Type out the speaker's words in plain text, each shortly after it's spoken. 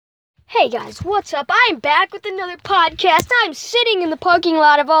Hey guys, what's up? I'm back with another podcast. I'm sitting in the parking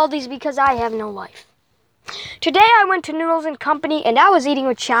lot of Aldi's because I have no life. Today I went to Noodles & Company and I was eating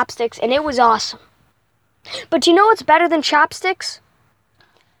with chopsticks and it was awesome. But you know what's better than chopsticks?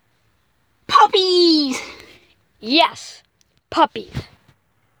 Puppies! Yes, puppies.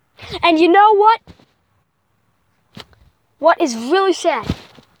 And you know what? What is really sad?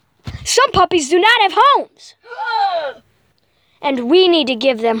 Some puppies do not have homes. And we need to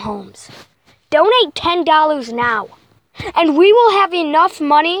give them homes. Donate $10 now, and we will have enough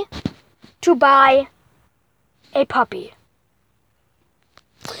money to buy a puppy.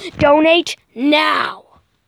 Donate now.